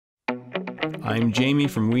I'm Jamie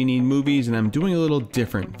from We Need Movies, and I'm doing a little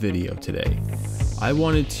different video today. I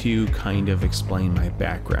wanted to kind of explain my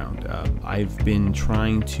background. I've been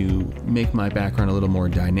trying to make my background a little more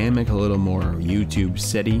dynamic, a little more YouTube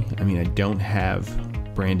steady. I mean, I don't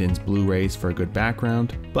have Brandon's Blu-rays for a good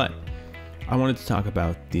background, but I wanted to talk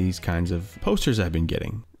about these kinds of posters I've been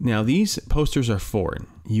getting. Now, these posters are foreign.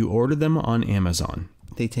 You order them on Amazon.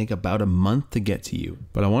 They take about a month to get to you,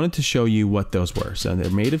 but I wanted to show you what those were. So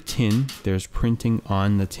they're made of tin. There's printing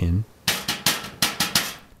on the tin.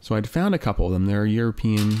 So I'd found a couple of them. They're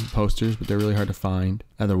European posters, but they're really hard to find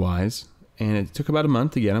otherwise. And it took about a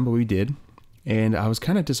month to get them, but we did. And I was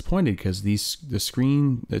kind of disappointed because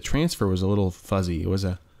the transfer was a little fuzzy. It was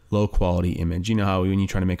a low quality image. You know how when you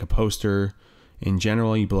try to make a poster, in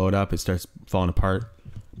general, you blow it up, it starts falling apart,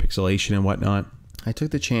 pixelation and whatnot. I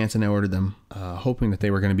took the chance and I ordered them, hoping that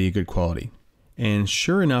they were going to be a good quality. And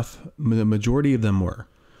sure enough, the majority of them were.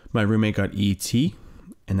 My roommate got E.T.,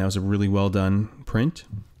 and that was a really well done print.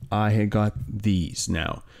 I had got these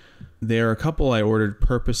now. There are a couple I ordered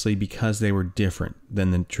purposely because they were different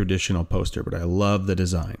than the traditional poster, but I love the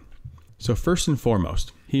design. So first and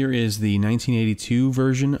foremost, here is the 1982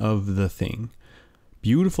 version of The Thing.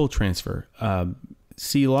 Beautiful transfer.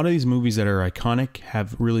 See, a lot of these movies that are iconic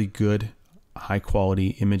have really good high quality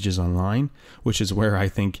images online, which is where I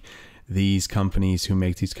think these companies who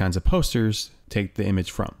make these kinds of posters take the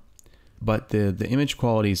image from. But the image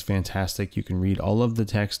quality is fantastic. You can read all of the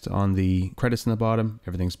text on the credits in the bottom.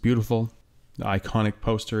 Everything's beautiful. The iconic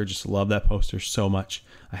poster, just love that poster so much.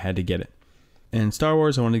 I had to get it. And Star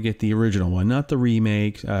Wars, I wanted to get the original one, not the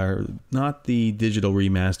remake, or not the digital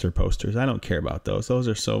remaster posters. I don't care about those. Those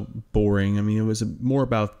are so boring. I mean, it was more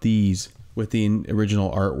about these with the original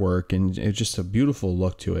artwork, and it's just a beautiful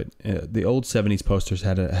look to it. The old 70s posters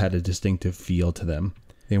had a distinctive feel to them.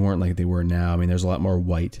 They weren't like they were now. I mean, there's a lot more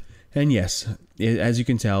white. And yes, as you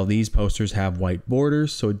can tell, these posters have white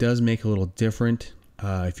borders, so it does make it a little different.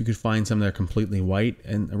 If you could find some that are completely white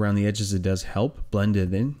and around the edges, it does help blend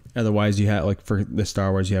it in. Otherwise, you have, like for the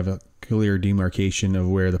Star Wars, you have a clear demarcation of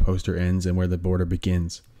where the poster ends and where the border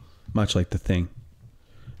begins, much like The Thing.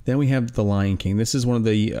 Then we have The Lion King. This is one of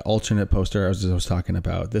the alternate posters I was talking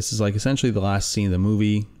about. This is like essentially the last scene of the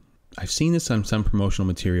movie. I've seen this on some promotional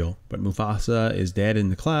material, but Mufasa is dead in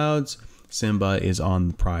the clouds. Simba is on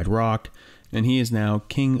the Pride Rock, and he is now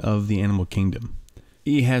king of the animal kingdom.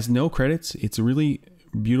 He has no credits. It's a really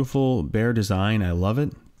beautiful bear design. I love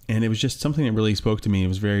it. And it was just something that really spoke to me. It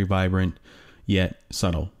was very vibrant, yet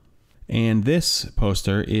subtle. And this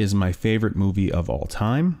poster is my favorite movie of all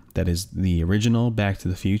time. That is the original Back to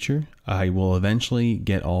the Future. I will eventually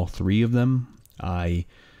get all three of them. I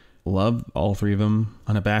love all three of them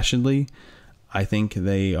unabashedly. I think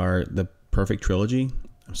they are the perfect trilogy.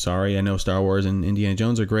 I'm sorry, I know Star Wars and Indiana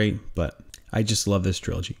Jones are great, but I just love this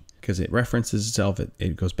trilogy because it references itself.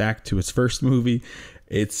 It goes back to its first movie.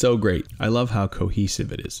 It's so great. I love how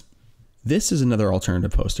cohesive it is. This is another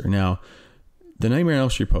alternative poster. Now, the Nightmare on Elm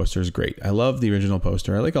Street poster is great. I love the original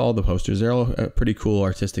poster. I like all the posters. They're all a pretty cool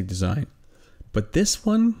artistic design. But this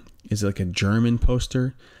one is like a German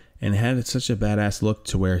poster and it had such a badass look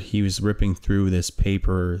to where he was ripping through this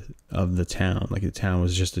paper of the town. Like the town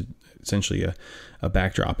was just essentially a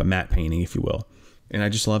backdrop, a matte painting, if you will. And I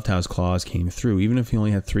just loved how his claws came through. Even if he only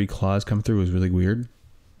had 3 claws come through, it was really weird.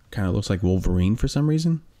 Kind of looks like Wolverine for some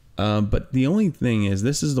reason. But the only thing is,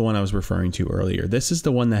 this is the one I was referring to earlier. This is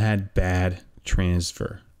the one that had bad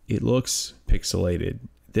transfer. It looks pixelated.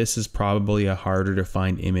 This is probably a harder to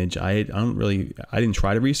find image. I didn't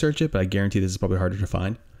try to research it, but I guarantee this is probably harder to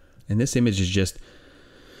find. And this image is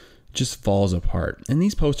just falls apart. And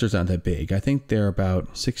these posters aren't that big. I think they're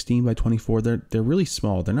about 16 by 24. They're really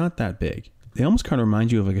small. They're not that big. They almost kind of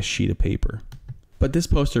remind you of like a sheet of paper. But this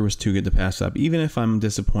poster was too good to pass up. Even if I'm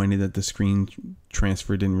disappointed that the screen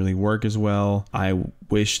transfer didn't really work as well, I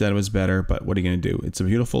wish that it was better, but what are you going to do? It's a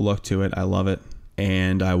beautiful look to it. I love it,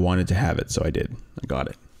 and I wanted to have it, so I did. I got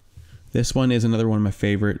it. This one is another one of my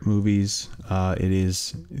favorite movies. It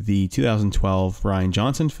is the 2012 Rian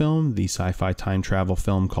Johnson film, the sci-fi time travel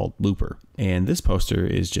film called Looper. And this poster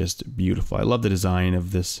is just beautiful. I love the design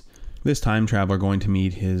of this time traveler going to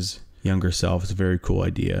meet his younger self. It's a very cool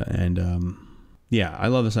idea, and yeah, I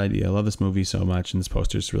love this idea. I love this movie so much, and this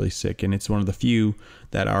poster is really sick. And it's one of the few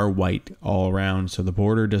that are white all around, so the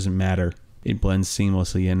border doesn't matter. It blends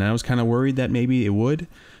seamlessly. And I was kind of worried that maybe it would.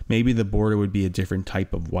 Maybe the border would be a different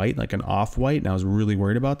type of white, like an off-white, and I was really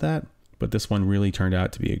worried about that. But this one really turned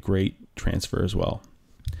out to be a great transfer as well.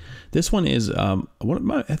 This one is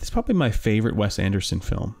it's probably my favorite Wes Anderson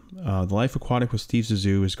film. The Life Aquatic with Steve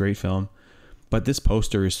Zissou is a great film, but this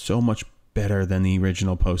poster is so much better than the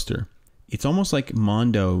original poster. It's almost like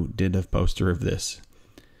Mondo did a poster of this.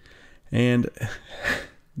 And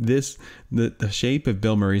the shape of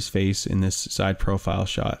Bill Murray's face in this side profile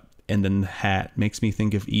shot, and then the hat, makes me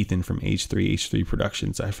think of Ethan from H3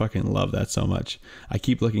 Productions. I fucking love that so much. I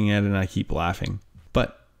keep looking at it and I keep laughing.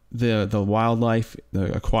 But the wildlife,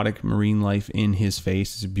 the aquatic marine life in his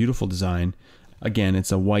face is a beautiful design. Again,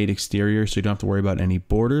 it's a white exterior, so you don't have to worry about any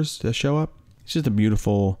borders that show up. It's just a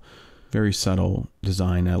beautiful, very subtle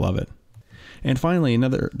design. I love it. And finally,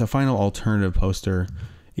 the final alternative poster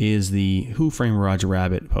is the Who Framed Roger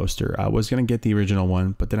Rabbit poster. I was going to get the original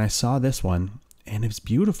one, but then I saw this one, and it's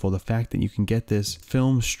beautiful. The fact that you can get this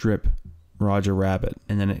film strip Roger Rabbit,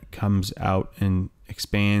 and then it comes out and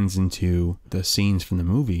expands into the scenes from the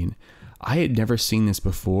movie. And I had never seen this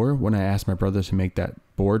before when I asked my brother to make that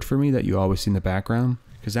board for me that you always see in the background,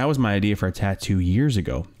 because that was my idea for a tattoo years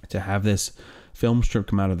ago, to have this film strip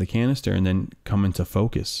come out of the canister and then come into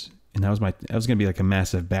focus. And that was going to be like a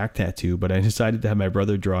massive back tattoo, but I decided to have my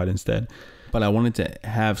brother draw it instead. But I wanted to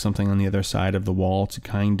have something on the other side of the wall to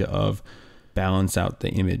kind of balance out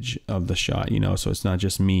the image of the shot, you know, so it's not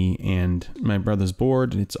just me and my brother's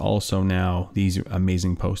board, it's also now these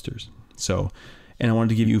amazing posters. So, and I wanted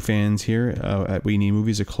to give you fans here at We Need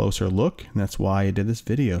Movies a closer look, and that's why I did this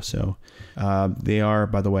video. So they are,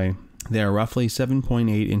 by the way, they are roughly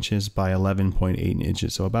 7.8 inches by 11.8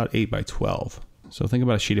 inches, so about 8 by 12. So think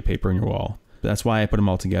about a sheet of paper on your wall. That's why I put them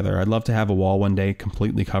all together. I'd love to have a wall one day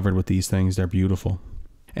completely covered with these things. They're beautiful.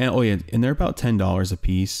 And oh yeah, and they're about $10 a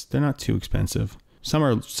piece. They're not too expensive. Some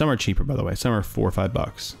are cheaper, by the way. Some are $4 or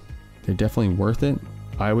 $5. They're definitely worth it,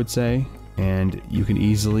 I would say. And you can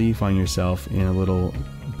easily find yourself in a little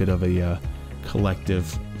bit of a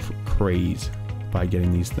collective craze by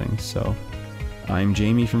getting these things. So I'm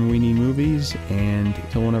Jamie from We Need Movies, and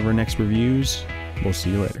until one of our next reviews, we'll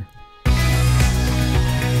see you later.